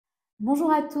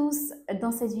Bonjour à tous,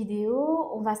 dans cette vidéo,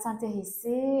 on va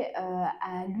s'intéresser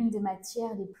à l'une des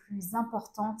matières les plus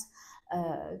importantes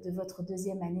de votre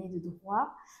deuxième année de droit,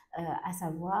 à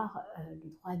savoir le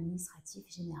droit administratif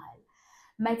général.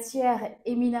 Matière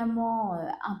éminemment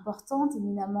importante,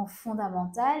 éminemment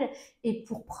fondamentale, et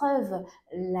pour preuve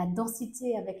la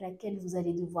densité avec laquelle vous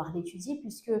allez devoir l'étudier,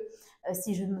 puisque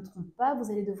si je ne me trompe pas,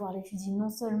 vous allez devoir l'étudier non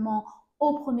seulement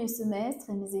au premier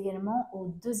semestre, mais également au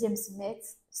deuxième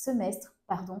semestre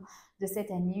de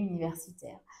cette année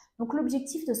universitaire. Donc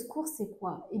l'objectif de ce cours, c'est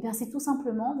quoi? Eh bien, c'est tout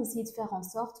simplement d'essayer de faire en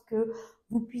sorte que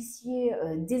vous puissiez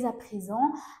dès à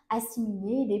présent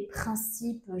assimiler les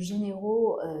principes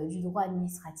généraux du droit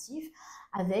administratif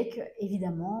avec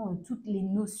évidemment toutes les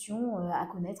notions à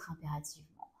connaître impérativement.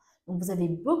 Donc vous avez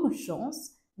beaucoup de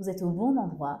chance, vous êtes au bon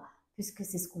endroit puisque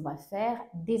c'est ce qu'on va faire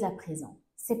dès à présent.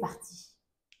 C'est parti.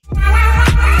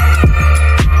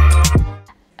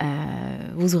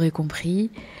 Vous aurez compris,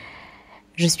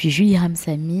 je suis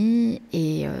JqzZxyiM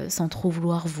et sans trop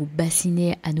vouloir vous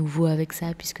bassiner à nouveau avec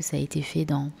ça puisque ça a été fait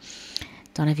dans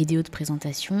la vidéo de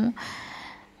présentation,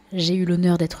 j'ai eu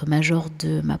l'honneur d'être major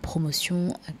de ma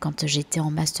promotion quand j'étais en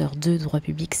Master 2 droit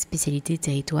public spécialité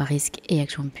territoire, risque et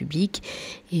action publique.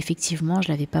 Et effectivement, je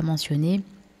ne l'avais pas mentionné,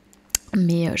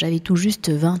 mais j'avais tout juste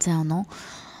 21 ans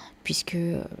puisque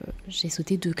j'ai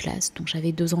sauté 2 classes, donc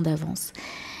j'avais 2 ans d'avance.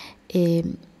 Et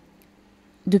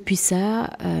depuis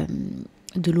ça,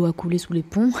 de l'eau a coulé sous les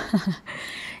ponts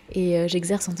et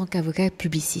j'exerce en tant qu'avocat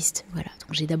publiciste. Voilà.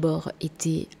 Donc j'ai d'abord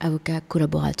été avocat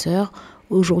collaborateur.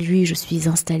 Aujourd'hui, je suis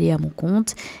installée à mon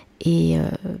compte et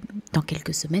dans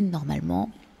quelques semaines, normalement,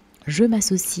 je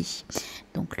m'associe.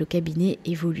 Donc le cabinet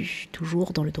évolue,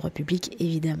 toujours dans le droit public,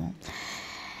 évidemment.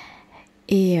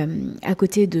 Et à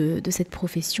côté de cette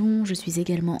profession, je suis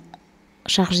également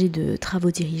chargée de travaux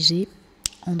dirigés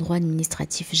en droit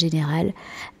administratif général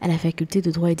à la faculté de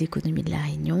droit et d'économie de La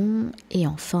Réunion. Et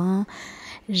enfin,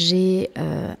 j'ai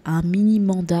un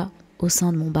mini-mandat au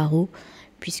sein de mon barreau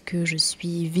puisque je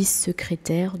suis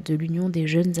vice-secrétaire de l'Union des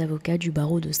jeunes avocats du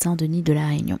barreau de Saint-Denis de La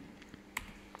Réunion.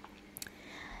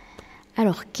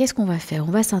 Alors, qu'est-ce qu'on va faire?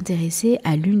 On va s'intéresser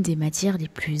à l'une des matières les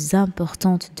plus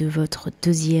importantes de votre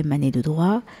deuxième année de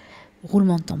droit,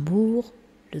 roulement de tambour,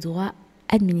 le droit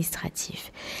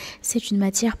administratif. C'est une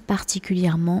matière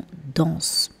particulièrement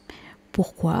dense.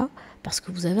 Pourquoi? Parce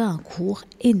que vous avez un cours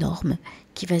énorme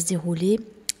qui va se dérouler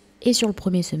et sur le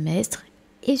premier semestre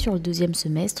et sur le deuxième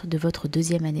semestre de votre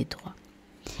deuxième année de droit.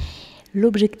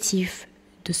 L'objectif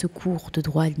de ce cours de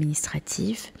droit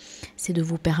administratif, c'est de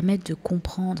vous permettre de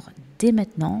comprendre dès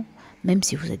maintenant, même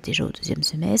si vous êtes déjà au deuxième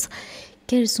semestre,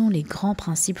 quels sont les grands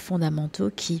principes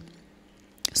fondamentaux qui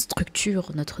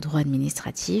structurent notre droit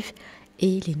administratif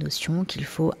et les notions qu'il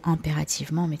faut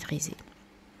impérativement maîtriser.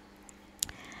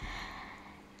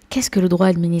 Qu'est-ce que le droit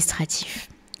administratif?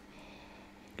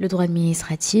 Le droit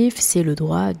administratif, c'est le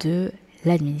droit de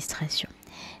l'administration.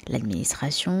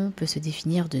 L'administration peut se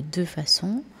définir de 2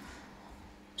 façons.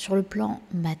 Sur le plan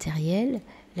matériel,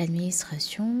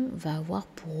 l'administration va avoir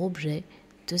pour objet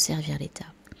de servir l'État.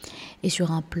 Et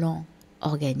sur un plan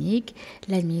organique,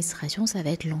 l'administration, ça va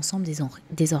être l'ensemble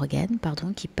des organes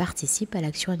qui participent à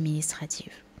l'action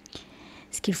administrative.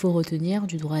 Ce qu'il faut retenir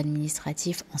du droit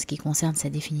administratif en ce qui concerne sa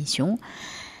définition,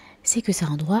 c'est que c'est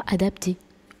un droit adapté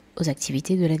aux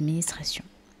activités de l'administration.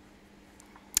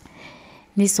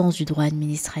 Naissance du droit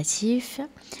administratif.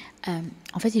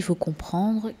 En fait, il faut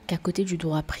comprendre qu'à côté du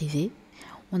droit privé,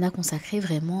 on a consacré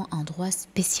vraiment un droit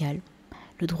spécial,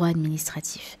 le droit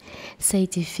administratif. Ça a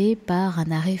été fait par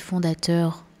un arrêt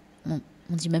fondateur, on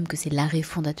dit même que c'est l'arrêt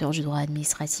fondateur du droit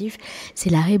administratif, c'est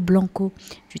l'arrêt Blanco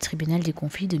du tribunal des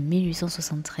conflits de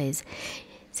 1873.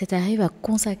 Cet arrêt va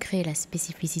consacrer la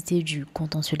spécificité du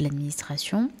contentieux de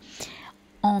l'administration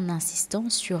en insistant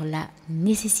sur la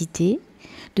nécessité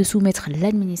de soumettre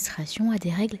l'administration à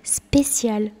des règles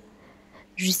spéciales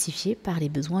justifiées par les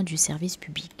besoins du service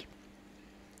public.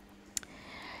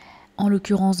 En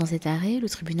l'occurrence, dans cet arrêt, le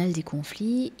tribunal des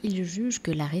conflits, il juge que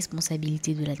la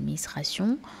responsabilité de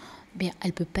l'administration, elle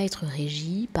ne peut pas être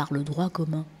régie par le droit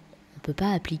commun. On ne peut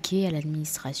pas appliquer à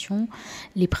l'administration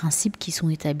les principes qui sont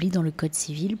établis dans le Code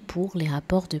civil pour les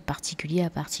rapports de particulier à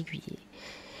particulier.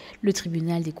 Le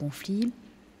tribunal des conflits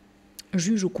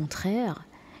juge au contraire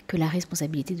que la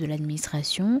responsabilité de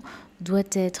l'administration doit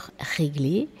être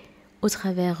réglée au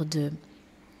travers de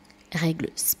règles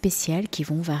spéciales qui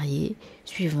vont varier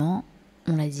suivant,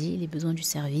 on l'a dit, les besoins du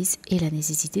service et la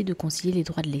nécessité de concilier les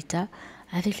droits de l'État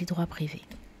avec les droits privés.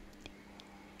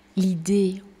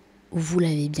 L'idée, vous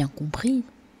l'avez bien compris,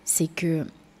 c'est que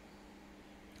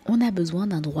on a besoin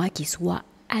d'un droit qui soit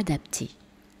adapté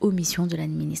aux missions de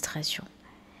l'administration.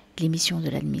 les missions de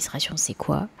l'administration, c'est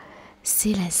quoi?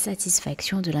 C'est la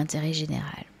satisfaction de l'intérêt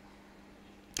général.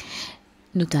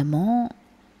 Notamment,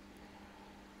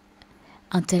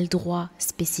 un tel droit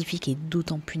spécifique est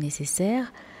d'autant plus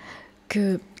nécessaire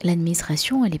que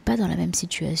l'administration, elle n'est pas dans la même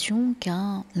situation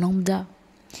qu'un lambda.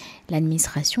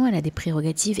 L'administration, elle a des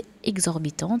prérogatives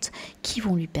exorbitantes qui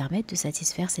vont lui permettre de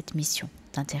satisfaire cette mission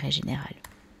d'intérêt général.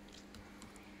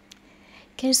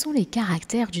 Quels sont les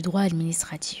caractères du droit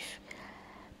administratif?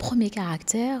 Premier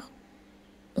caractère,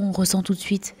 on ressent tout de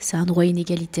suite, c'est un droit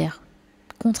inégalitaire,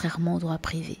 contrairement au droit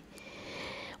privé.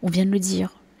 On vient de le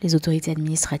dire, les autorités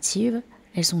administratives,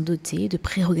 elles sont dotées de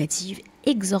prérogatives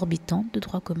exorbitantes de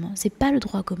droit commun. C'est pas le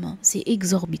droit commun, c'est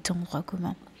exorbitant le droit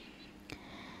commun.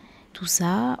 Tout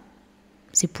ça,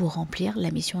 c'est pour remplir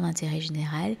la mission d'intérêt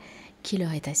général qui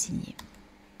leur est assignée.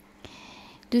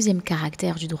 Deuxième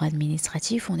caractère du droit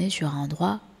administratif, on est sur un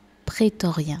droit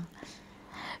prétorien.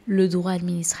 Le droit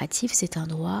administratif, c'est un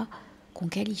droit qu'on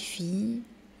qualifie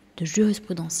de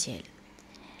jurisprudentiel.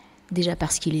 Déjà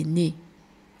parce qu'il est né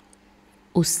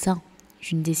au sein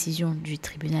d'une décision du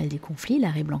tribunal des conflits,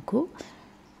 l'arrêt Blanco,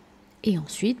 et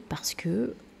ensuite parce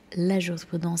que la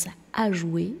jurisprudence a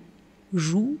joué,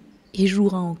 joue et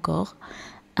jouera encore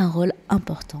un rôle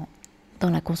important dans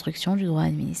la construction du droit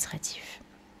administratif.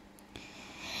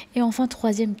 Et enfin,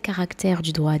 troisième caractère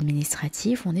du droit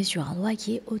administratif, on est sur un droit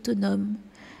qui est autonome.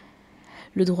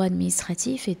 Le droit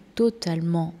administratif est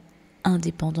totalement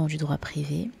indépendant du droit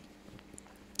privé,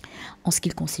 en ce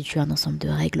qu'il constitue un ensemble de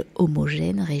règles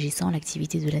homogènes régissant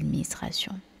l'activité de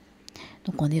l'administration.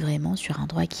 Donc on est vraiment sur un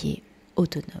droit qui est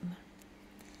autonome.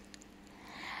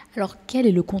 Alors quel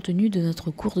est le contenu de notre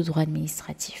cours de droit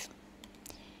administratif?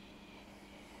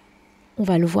 On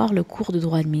va le voir, le cours de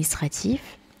droit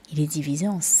administratif, il est divisé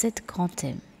en 7 grands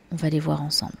thèmes. On va les voir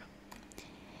ensemble.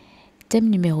 Thème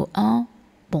numéro 1,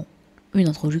 une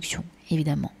introduction,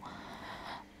 évidemment.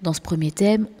 Dans ce premier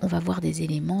thème, on va voir des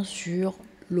éléments sur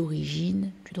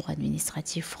l'origine du droit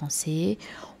administratif français.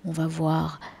 On va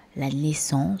voir la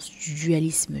naissance du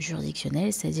dualisme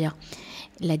juridictionnel, c'est-à-dire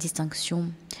la distinction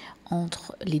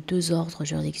entre les deux ordres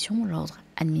juridictions, l'ordre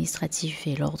administratif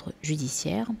et l'ordre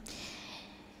judiciaire.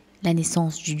 La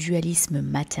naissance du dualisme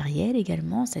matériel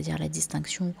également, c'est-à-dire la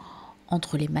distinction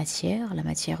entre les matières, la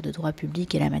matière de droit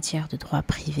public et la matière de droit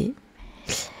privé.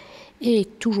 Et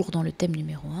toujours dans le thème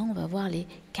numéro 1, on va voir les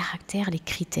caractères, les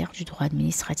critères du droit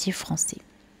administratif français.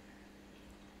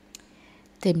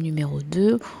 Thème numéro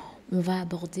 2, on va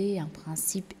aborder un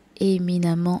principe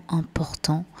éminemment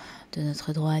important de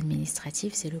notre droit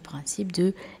administratif, c'est le principe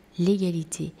de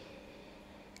l'égalité.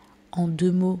 En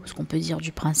 2 mots, ce qu'on peut dire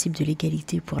du principe de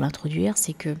l'égalité pour l'introduire,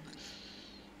 c'est que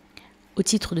au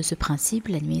titre de ce principe,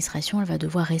 l'administration elle va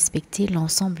devoir respecter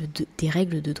l'ensemble des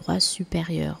règles de droit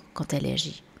supérieures quand elle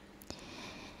agit.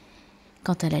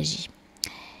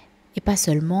 Et pas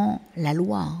seulement la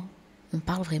loi, on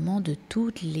parle vraiment de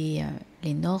toutes les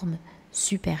normes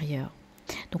supérieures.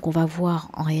 Donc on va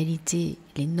voir en réalité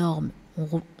les normes,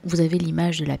 vous avez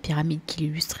l'image de la pyramide qui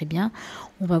l'illustre très bien,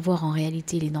 on va voir en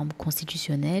réalité les normes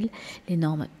constitutionnelles, les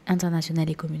normes internationales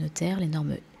et communautaires, les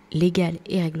normes légales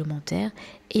et réglementaires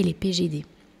et les PGD.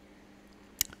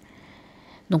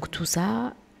 Donc tout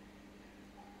ça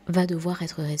va devoir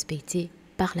être respecté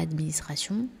par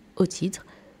l'administration au titre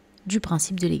du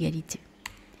principe de l'égalité.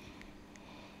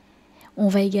 On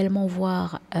va également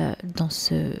voir dans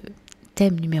ce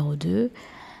thème numéro 2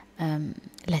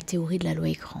 la théorie de la loi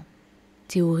écran,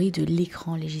 théorie de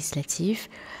l'écran législatif.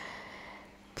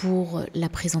 Pour la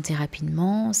présenter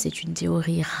rapidement, c'est une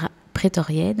théorie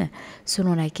prétorienne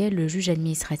selon laquelle le juge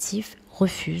administratif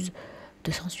refuse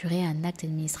de censurer un acte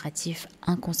administratif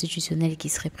inconstitutionnel qui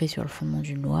serait pris sur le fondement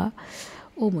d'une loi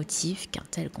au motif qu'un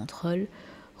tel contrôle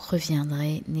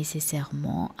reviendrait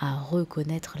nécessairement à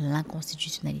reconnaître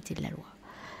l'inconstitutionnalité de la loi.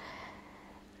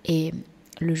 Et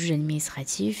le juge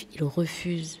administratif, il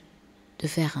refuse de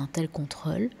faire un tel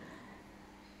contrôle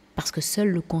parce que seul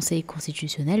le Conseil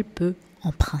constitutionnel peut,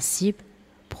 en principe,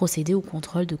 procéder au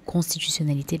contrôle de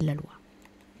constitutionnalité de la loi.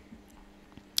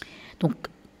 Donc,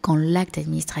 quand l'acte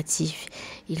administratif,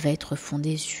 il va être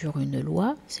fondé sur une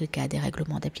loi, c'est le cas des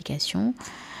règlements d'application,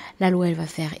 la loi, elle va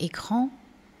faire écran,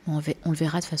 on le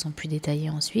verra de façon plus détaillée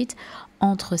ensuite,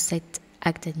 entre cet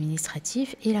acte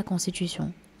administratif et la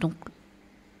Constitution. Donc,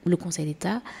 le Conseil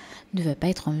d'État ne va pas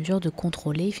être en mesure de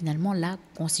contrôler finalement la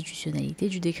constitutionnalité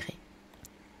du décret.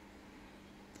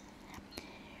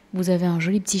 Vous avez un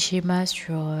joli petit schéma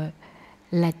sur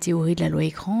la théorie de la loi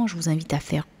écran. Je vous invite à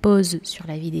faire pause sur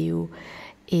la vidéo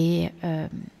et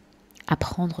à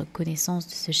prendre connaissance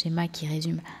de ce schéma qui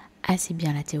résume assez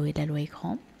bien la théorie de la loi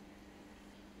écran.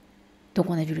 Donc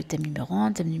on a vu le thème numéro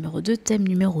 1, thème numéro 2, thème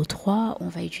numéro 3. On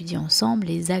va étudier ensemble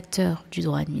les acteurs du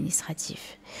droit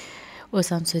administratif. Au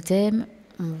sein de ce thème,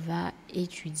 on va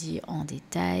étudier en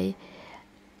détail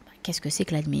qu'est-ce que c'est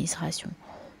que l'administration.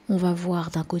 On va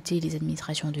voir d'un côté les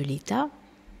administrations de l'État,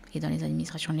 et dans les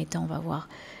administrations de l'État, on va voir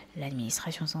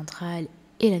l'administration centrale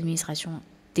et l'administration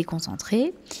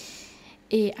déconcentrée.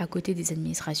 Et à côté des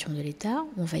administrations de l'État,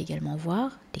 on va également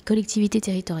voir les collectivités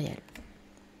territoriales.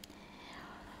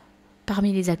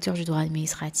 Parmi les acteurs du droit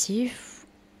administratif,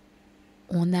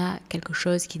 on a quelque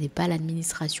chose qui n'est pas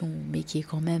l'administration, mais qui est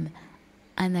quand même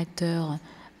un acteur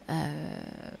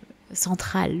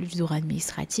central du droit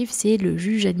administratif, c'est le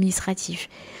juge administratif.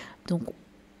 Donc,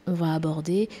 on va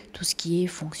aborder tout ce qui est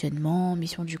fonctionnement,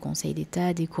 mission du Conseil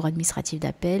d'État, des cours administratifs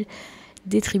d'appel,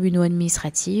 des tribunaux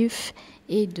administratifs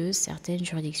et de certaines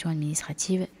juridictions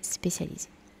administratives spécialisées.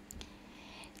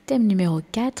 Thème numéro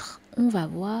 4, on va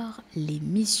voir les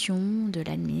missions de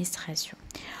l'administration.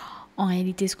 En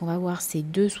réalité, ce qu'on va voir, c'est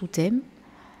 2 sous-thèmes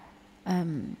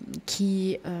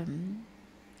qui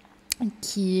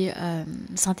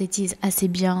synthétisent assez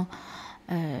bien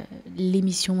les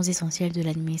missions essentielles de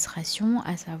l'administration,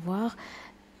 à savoir,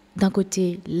 d'un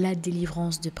côté, la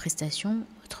délivrance de prestations,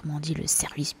 autrement dit le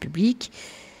service public,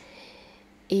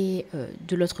 et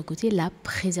de l'autre côté, la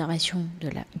préservation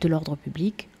de l'ordre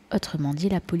public, autrement dit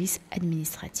la police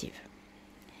administrative.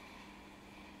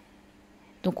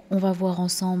 Donc on va voir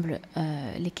ensemble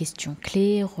les questions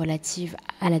clés relatives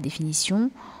à la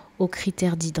définition, aux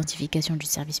critères d'identification du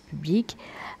service public,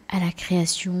 à la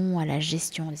création, à la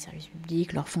gestion des services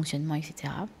publics, leur fonctionnement,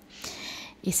 etc.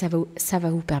 Et ça va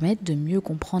vous permettre de mieux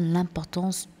comprendre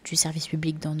l'importance du service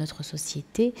public dans notre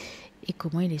société et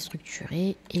comment il est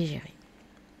structuré et géré.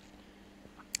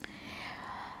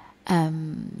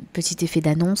 Petit effet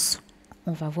d'annonce,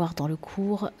 on va voir dans le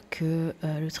cours que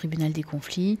le tribunal des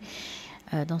conflits,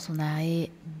 dans son arrêt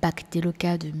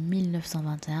Bacteloca de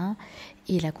 1921,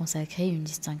 il a consacré une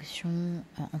distinction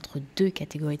entre 2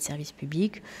 catégories de services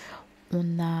publics.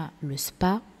 On a le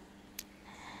SPA,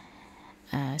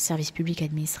 service public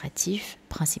administratif,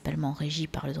 principalement régi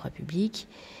par le droit public,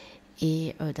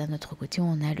 et d'un autre côté,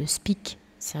 on a le SPIC,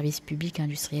 service public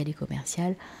industriel et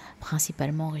commercial,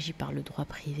 principalement régi par le droit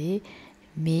privé,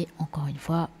 mais encore une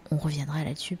fois, on reviendra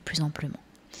là-dessus plus amplement.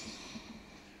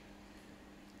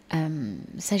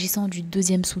 S'agissant du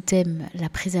 2e sous-thème, la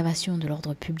préservation de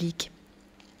l'ordre public,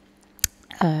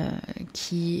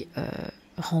 qui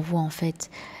renvoie en fait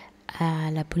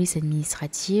à la police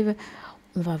administrative,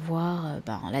 on va voir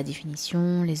la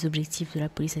définition, les objectifs de la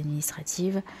police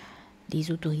administrative,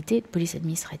 les autorités de police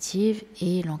administrative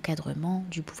et l'encadrement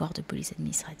du pouvoir de police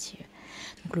administrative.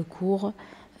 Donc le cours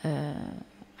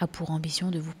a pour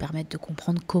ambition de vous permettre de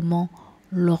comprendre comment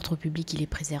l'ordre public il est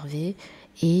préservé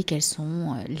et quelles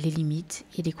sont les limites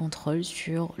et les contrôles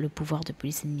sur le pouvoir de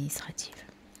police administrative.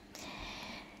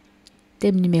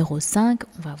 Thème numéro 5,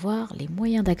 on va voir les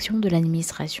moyens d'action de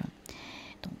l'administration.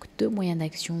 Donc 2 moyens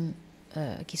d'action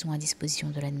qui sont à disposition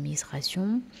de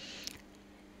l'administration.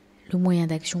 Le moyen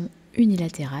d'action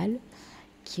unilatéral,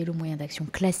 qui est le moyen d'action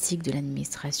classique de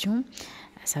l'administration,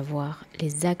 à savoir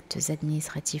les actes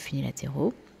administratifs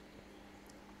unilatéraux.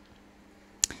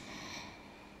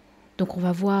 Donc on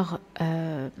va voir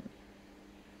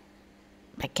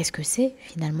qu'est-ce que c'est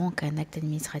finalement qu'un acte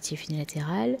administratif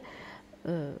unilatéral,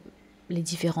 les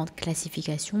différentes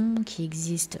classifications qui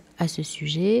existent à ce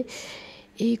sujet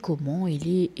et comment il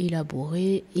est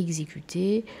élaboré,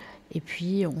 exécuté. Et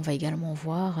puis on va également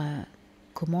voir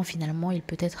comment finalement il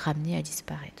peut être ramené à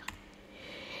disparaître.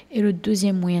 Et le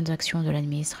 2e moyen d'action de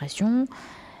l'administration,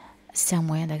 c'est un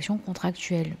moyen d'action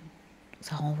contractuel.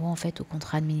 Ça renvoie en fait au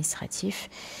contrat administratif.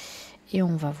 Et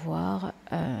on va voir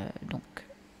donc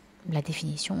la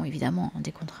définition évidemment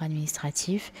des contrats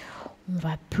administratifs. On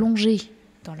va plonger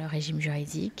dans le régime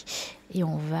juridique et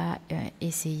on va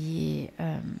essayer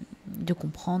de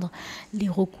comprendre les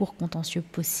recours contentieux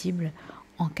possibles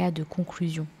en cas de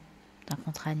conclusion d'un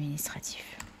contrat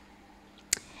administratif.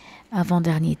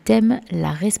 Avant-dernier thème,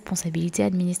 la responsabilité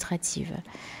administrative.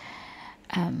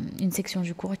 Une section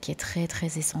du cours qui est très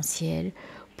très essentielle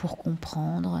pour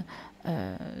comprendre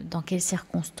dans quelles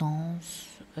circonstances,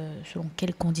 selon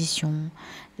quelles conditions,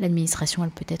 l'administration elle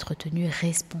peut être tenue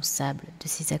responsable de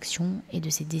ses actions et de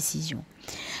ses décisions.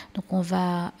 Donc on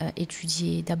va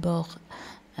étudier d'abord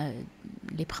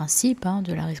les principes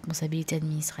de la responsabilité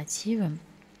administrative.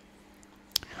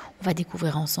 On va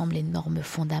découvrir ensemble les normes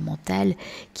fondamentales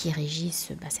qui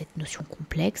régissent cette notion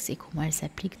complexe et comment elle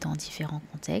s'applique dans différents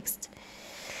contextes.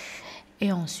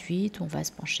 Et ensuite, on va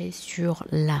se pencher sur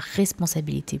la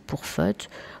responsabilité pour faute.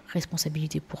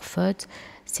 Responsabilité pour faute,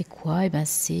 c'est quoi?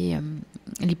 C'est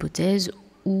l'hypothèse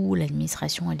où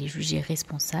l'administration elle est jugée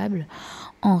responsable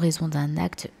en raison d'un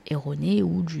acte erroné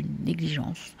ou d'une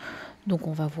négligence. Donc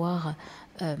on va voir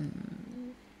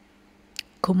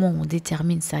comment on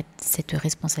détermine cette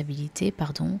responsabilité,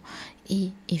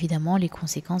 et évidemment les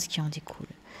conséquences qui en découlent.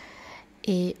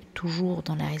 Et toujours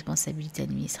dans la responsabilité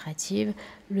administrative,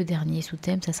 le dernier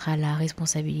sous-thème, ça sera la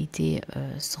responsabilité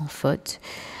sans faute.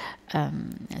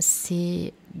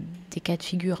 C'est des cas de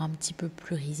figure un petit peu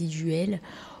plus résiduels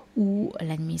où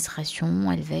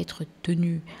l'administration, elle va être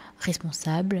tenue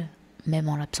responsable, même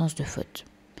en l'absence de faute.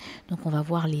 Donc on va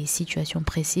voir les situations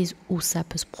précises où ça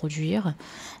peut se produire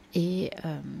et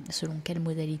selon quelle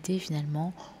modalité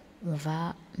finalement on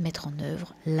va mettre en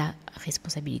œuvre la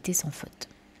responsabilité sans faute.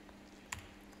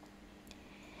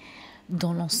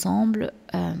 Dans l'ensemble,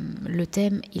 le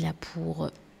thème il a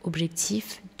pour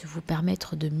objectif de vous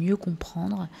permettre de mieux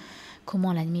comprendre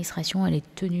comment l'administration elle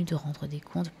est tenue de rendre des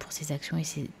comptes pour ses actions et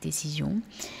ses décisions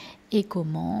et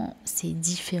comment ces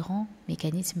différents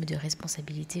mécanismes de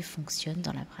responsabilité fonctionnent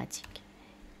dans la pratique.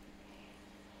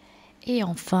 Et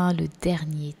enfin, le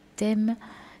dernier thème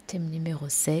numéro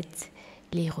 7,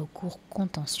 les recours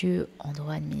contentieux en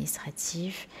droit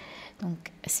administratif. Donc,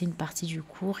 c'est une partie du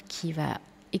cours qui va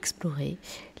explorer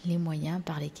les moyens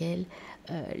par lesquels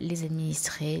les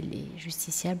administrés, les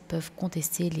justiciables peuvent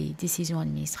contester les décisions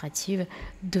administratives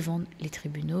devant les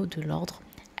tribunaux de l'ordre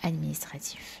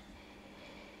administratif.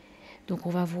 Donc on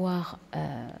va voir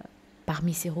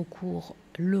parmi ces recours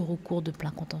le recours de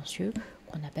plein contentieux,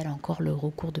 qu'on appelle encore le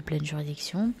recours de pleine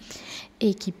juridiction,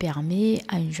 et qui permet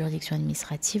à une juridiction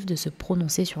administrative de se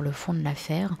prononcer sur le fond de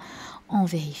l'affaire en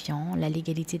vérifiant la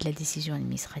légalité de la décision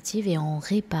administrative et en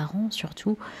réparant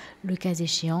surtout, le cas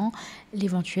échéant,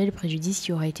 l'éventuel préjudice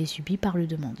qui aura été subi par le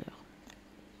demandeur.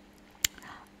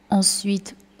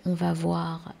 Ensuite, on va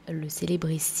voir le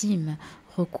célébrissime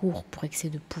recours pour excès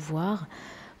de pouvoir,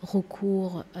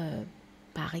 recours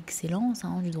par excellence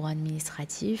du droit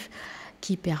administratif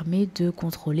qui permet de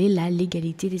contrôler la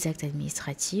légalité des actes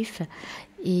administratifs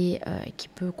et qui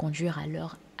peut conduire à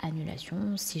leur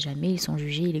annulation si jamais ils sont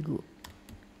jugés illégaux.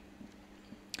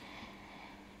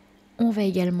 On va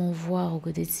également voir aux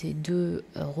côtés de ces deux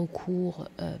recours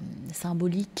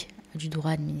symboliques du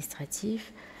droit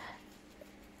administratif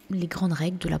les grandes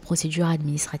règles de la procédure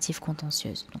administrative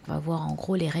contentieuse. Donc on va voir en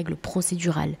gros les règles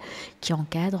procédurales qui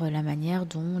encadrent la manière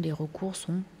dont les recours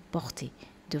sont portés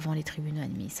devant les tribunaux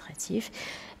administratifs.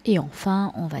 Et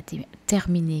enfin, on va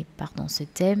terminer dans ce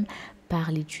thème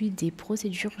par l'étude des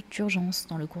procédures d'urgence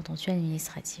dans le contentieux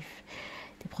administratif.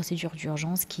 Des procédures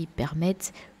d'urgence qui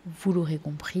permettent, vous l'aurez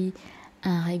compris,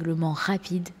 un règlement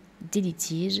rapide des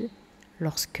litiges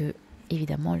lorsque,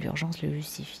 évidemment, l'urgence le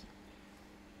justifie.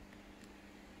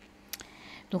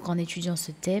 Donc en étudiant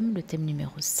ce thème, le thème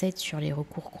numéro 7 sur les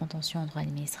recours contentieux en droit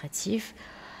administratif,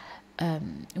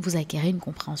 vous acquérez une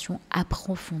compréhension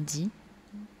approfondie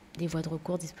des voies de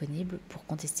recours disponibles pour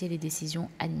contester les décisions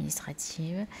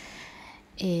administratives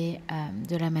et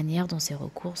de la manière dont ces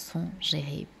recours sont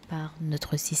gérés par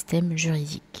notre système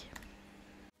juridique.